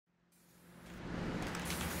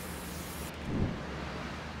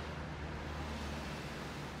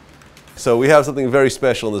So we have something very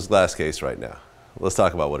special in this glass case right now. Let's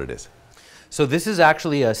talk about what it is. So this is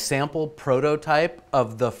actually a sample prototype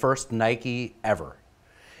of the first Nike ever.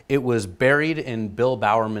 It was buried in Bill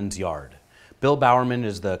Bowerman's yard. Bill Bowerman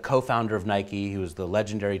is the co-founder of Nike. He was the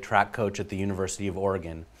legendary track coach at the University of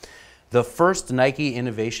Oregon. The first Nike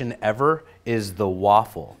innovation ever is the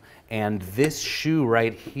waffle. And this shoe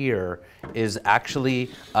right here is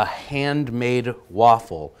actually a handmade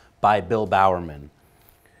waffle by Bill Bowerman.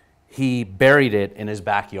 He buried it in his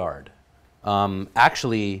backyard.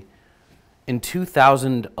 Actually, in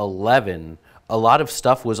 2011, a lot of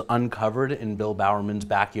stuff was uncovered in Bill Bowerman's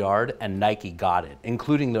backyard, and Nike got it,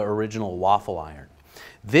 including the original waffle iron.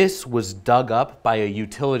 This was dug up by a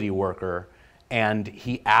utility worker, and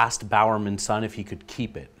he asked Bowerman's son if he could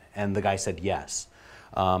keep it, and the guy said yes.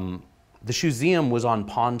 The ShoeZeum was on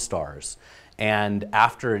Pawn Stars, and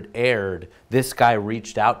after it aired, this guy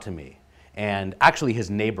reached out to me, and actually his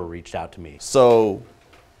neighbor reached out to me. So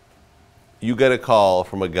you get a call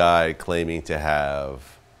from a guy claiming to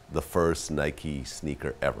have the first Nike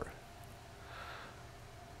sneaker ever.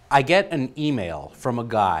 I get an email from a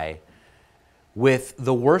guy with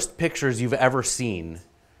the worst pictures you've ever seen,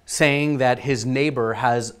 saying that his neighbor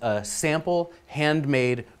has a sample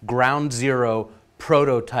handmade ground zero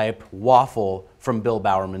prototype waffle from Bill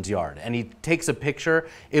Bowerman's yard. And he takes a picture.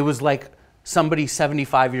 It was like somebody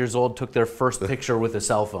 75 years old took their first picture with a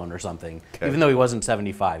cell phone or something. Okay. Even though he wasn't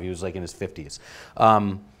 75, he was like in his 50s.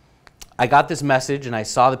 I got this message and I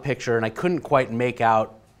saw the picture and I couldn't quite make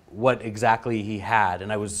out what exactly he had,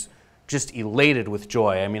 and I was just elated with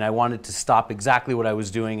joy. I mean, I wanted to stop exactly what I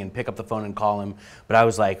was doing and pick up the phone and call him, but I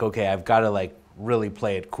was like, okay, I've got to like really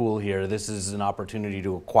play it cool here. This is an opportunity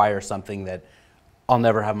to acquire something that I'll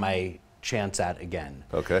never have my chance at again.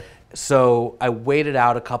 Okay. So I waited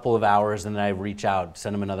out a couple of hours and then I reach out,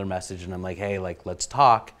 send him another message, and I'm like, hey, like, let's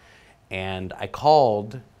talk. And I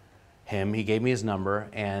called him, he gave me his number,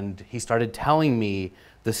 and he started telling me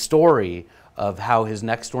the story of how his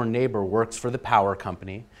next door neighbor works for the power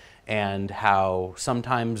company and how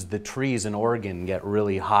sometimes the trees in Oregon get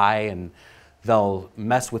really high and they'll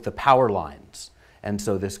mess with the power lines. And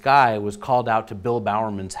so this guy was called out to Bill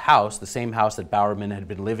Bowerman's house, the same house that Bowerman had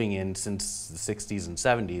been living in since the 60s and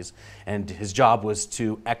 70s, and his job was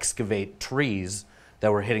to excavate trees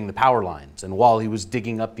that were hitting the power lines. And while he was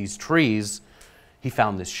digging up these trees, he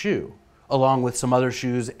found this shoe, along with some other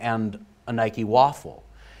shoes and a Nike waffle.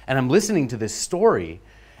 And I'm listening to this story,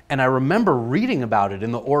 and I remember reading about it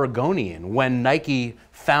in the Oregonian when Nike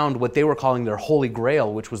found what they were calling their holy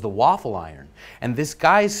grail, which was the waffle iron. And this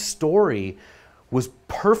guy's story was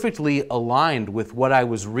perfectly aligned with what I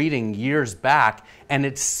was reading years back, and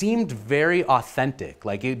it seemed very authentic.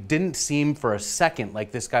 Like, it didn't seem for a second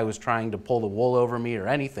like this guy was trying to pull the wool over me or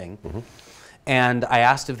anything. Mm-hmm. And I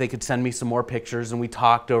asked if they could send me some more pictures, and we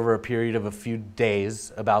talked over a period of a few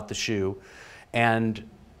days about the shoe. And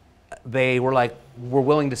they were like, we're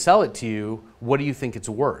willing to sell it to you. What do you think it's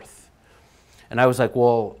worth? And I was like,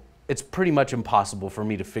 well, it's pretty much impossible for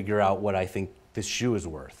me to figure out what I think this shoe is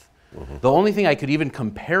worth. Mm-hmm. The only thing I could even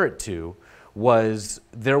compare it to was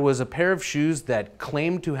there was a pair of shoes that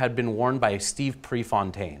claimed to have been worn by Steve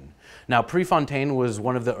Prefontaine. Now, Prefontaine was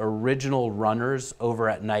one of the original runners over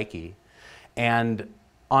at Nike. And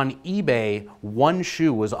on eBay, one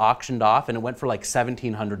shoe was auctioned off and it went for like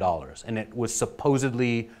 $1,700. And it was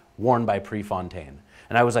supposedly worn by Prefontaine.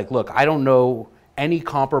 And I was like, look, I don't know any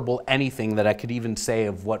comparable anything that I could even say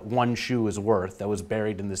of what one shoe is worth that was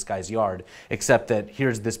buried in this guy's yard, except that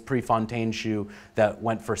here's this Prefontaine shoe that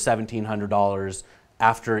went for $1,700.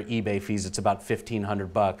 After eBay fees, it's about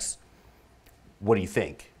 $1,500. What do you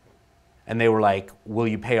think? And they were like, will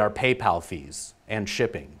you pay our PayPal fees and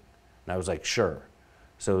shipping? And I was like, sure.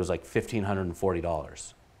 So it was like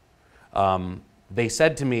 $1,540. They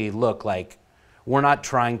said to me, look, like, we're not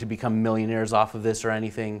trying to become millionaires off of this or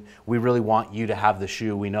anything. We really want you to have the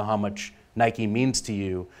shoe. We know how much Nike means to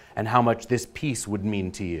you and how much this piece would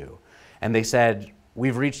mean to you. And they said,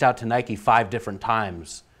 we've reached out to Nike 5 different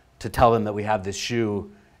times to tell them that we have this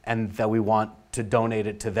shoe and that we want to donate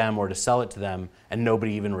it to them or to sell it to them, and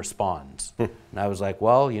nobody even responds. And I was like,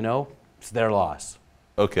 well, you know, it's their loss.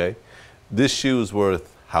 Okay. This shoe is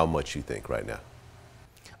worth how much you think right now?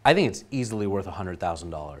 I think it's easily worth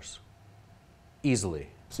 $100,000. Easily.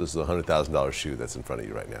 So this is a $100,000 shoe that's in front of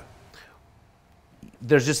you right now?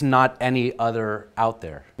 There's just not any other out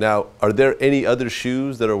there. Now, are there any other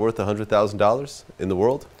shoes that are worth $100,000 in the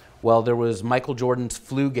world? Well, there was Michael Jordan's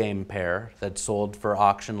Flu Game pair that sold for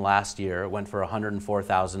auction last year. It went for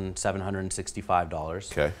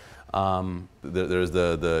 $104,765. Okay. There's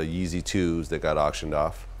the Yeezy 2s that got auctioned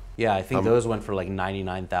off. Yeah, I think those went for like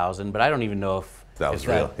 99,000, but I don't even know if that was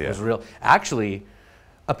real. Was real. Actually,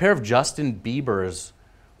 a pair of Justin Bieber's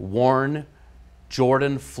worn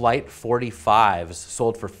Jordan Flight 45s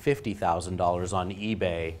sold for $50,000 on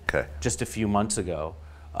eBay just a few months ago.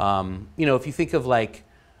 You know, if you think of like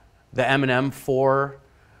the Eminem 4,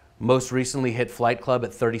 most recently hit Flight Club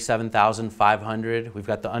at $37,500. We've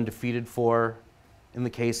got the Undefeated 4 in the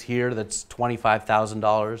case here that's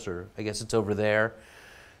 $25,000, or I guess it's over there.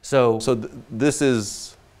 So this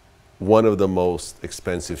is one of the most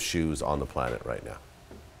expensive shoes on the planet right now.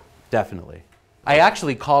 Definitely. I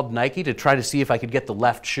actually called Nike to try to see if I could get the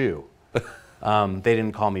left shoe. They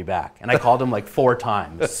didn't call me back. And I called them like 4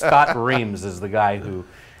 times. Scott Reams is the guy who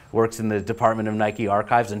works in the Department of Nike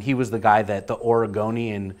Archives, and he was the guy that the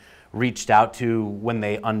Oregonian reached out to when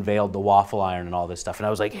they unveiled the waffle iron and all this stuff. And I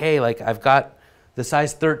was like, hey, like I've got the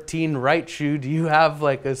size 13 right shoe. Do you have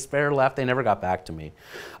like a spare left? They never got back to me.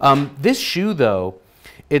 This shoe though,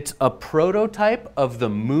 it's a prototype of the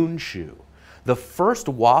Moon shoe. The first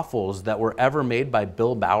waffles that were ever made by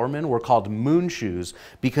Bill Bowerman were called Moon shoes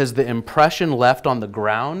because the impression left on the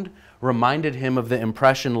ground reminded him of the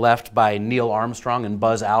impression left by Neil Armstrong and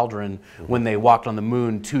Buzz Aldrin when they walked on the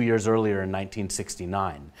moon 2 years earlier in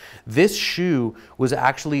 1969. This shoe was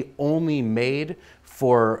actually only made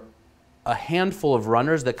for a handful of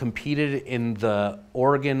runners that competed in the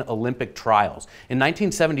Oregon Olympic trials. In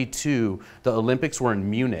 1972, the Olympics were in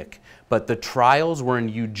Munich, but the trials were in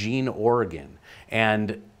Eugene, Oregon.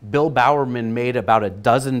 And Bill Bowerman made about a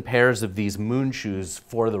dozen pairs of these Moon shoes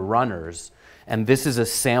for the runners, and this is a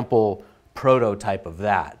sample prototype of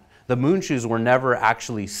that. The Moon shoes were never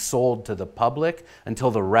actually sold to the public until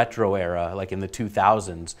the retro era, like in the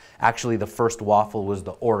 2000s. Actually, the first waffle was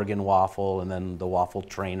the Oregon waffle, and then the waffle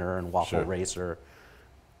trainer and waffle racer.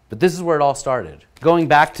 But this is where it all started. Going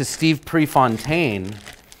back to Steve Prefontaine,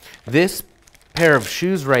 this pair of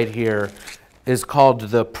shoes right here is called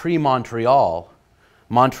the Pre-Montreal.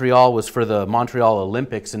 Montreal was for the Montreal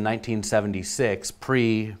Olympics in 1976,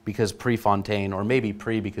 because Prefontaine, or maybe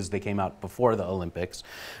because they came out before the Olympics.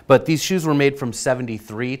 But these shoes were made from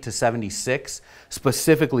 73 to 76,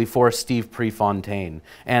 specifically for Steve Prefontaine.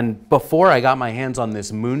 And before I got my hands on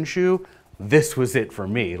this Moon shoe, this was it for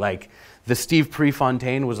me. Like, the Steve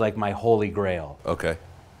Prefontaine was like my holy grail. Okay.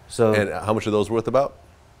 So, and how much are those worth about?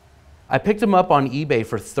 I picked them up on eBay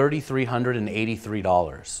for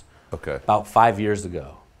 $3,383. Okay. About 5 years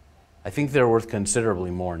ago. I think they're worth considerably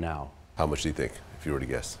more now. How much do you think, if you were to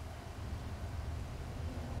guess?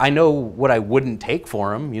 I know what I wouldn't take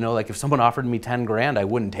for them. You know, like if someone offered me 10 grand, I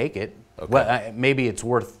wouldn't take it. Okay. Well, maybe it's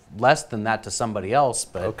worth less than that to somebody else,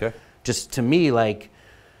 but just to me, like,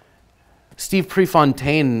 Steve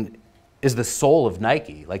Prefontaine is the soul of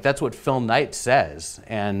Nike. Like, that's what Phil Knight says.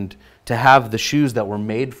 And to have the shoes that were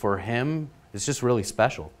made for him is just really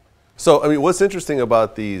special. So, I mean, what's interesting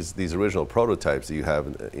about these original prototypes that you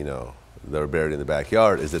have, you know, that are buried in the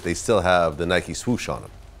backyard is that they still have the Nike swoosh on them.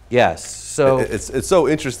 Yes. So it's so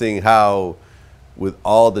interesting how, with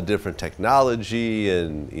all the different technology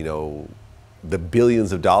and, you know, the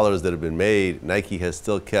billions of dollars that have been made, Nike has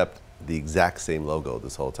still kept the exact same logo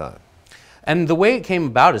this whole time. And the way it came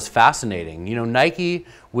about is fascinating. You know, Nike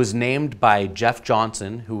was named by Jeff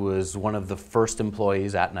Johnson, who was one of the first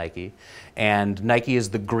employees at Nike. And Nike is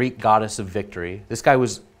the Greek goddess of victory. This guy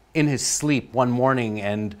was in his sleep one morning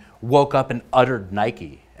and woke up and uttered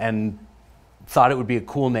Nike and thought it would be a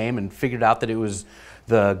cool name and figured out that it was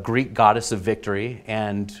the Greek goddess of victory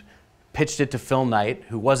and pitched it to Phil Knight,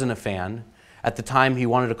 who wasn't a fan. At the time, he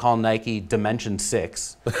wanted to call Nike Dimension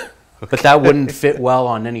 6. But that wouldn't fit well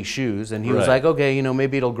on any shoes. And he was like, okay, you know,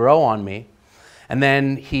 maybe it'll grow on me. And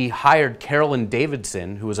then he hired Carolyn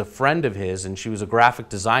Davidson, who was a friend of his, and she was a graphic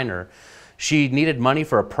designer. She needed money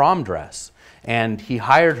for a prom dress. And he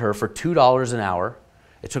hired her for $2 an hour.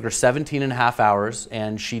 It took her 17 and a half hours,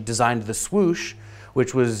 and she designed the swoosh,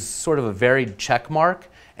 which was sort of a varied check mark.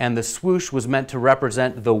 And the swoosh was meant to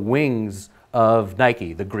represent the wings of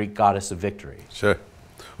Nike, the Greek goddess of victory. Sure.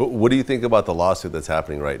 What do you think about the lawsuit that's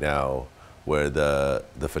happening right now where the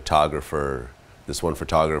photographer, this one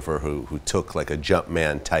photographer who took like a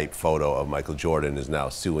Jumpman type photo of Michael Jordan is now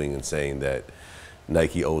suing and saying that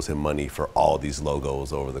Nike owes him money for all these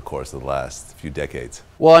logos over the course of the last few decades?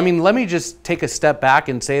 Well, I mean, let me just take a step back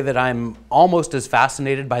and say that I'm almost as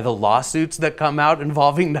fascinated by the lawsuits that come out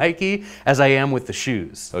involving Nike as I am with the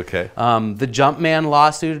shoes. Okay. The Jumpman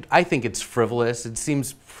lawsuit, I think it's frivolous. It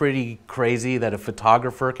seems pretty crazy that a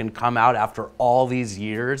photographer can come out after all these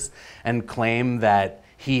years and claim that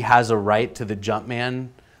he has a right to the Jumpman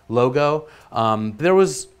logo.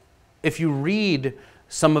 If you read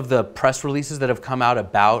some of the press releases that have come out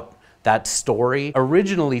about that story.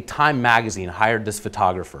 Originally, Time magazine hired this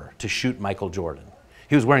photographer to shoot Michael Jordan.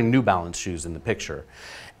 He was wearing New Balance shoes in the picture.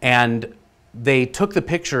 And they took the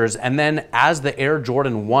pictures, and then as the Air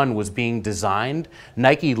Jordan 1 was being designed,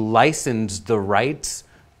 Nike licensed the rights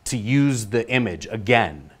to use the image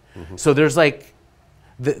again. So there's like,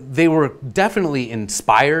 they were definitely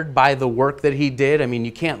inspired by the work that he did. I mean,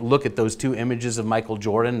 you can't look at those two images of Michael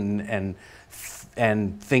Jordan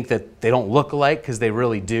and think that they don't look alike, because they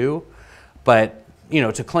really do. But, you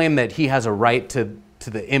know, to claim that he has a right to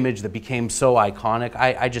the image that became so iconic,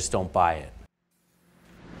 I just don't buy it.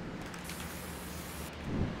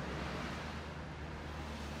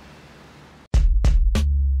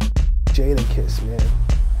 Jadakiss, man.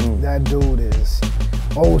 That dude is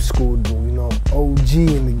old school dude, you know, OG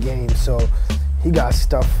in the game. So he got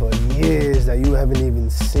stuff for years that you haven't even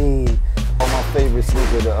seen. My favorite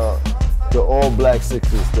sneaker, the all black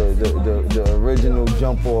sixes, the original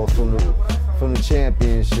jump off from the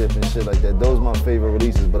championship and shit like that. Those are my favorite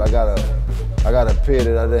releases. But I got a pair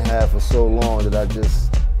that I didn't have for so long that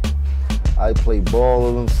I play ball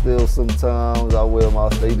with them still sometimes. I wear them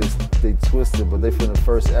out. They twisted, but they from the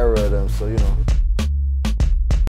first era of them, so you know.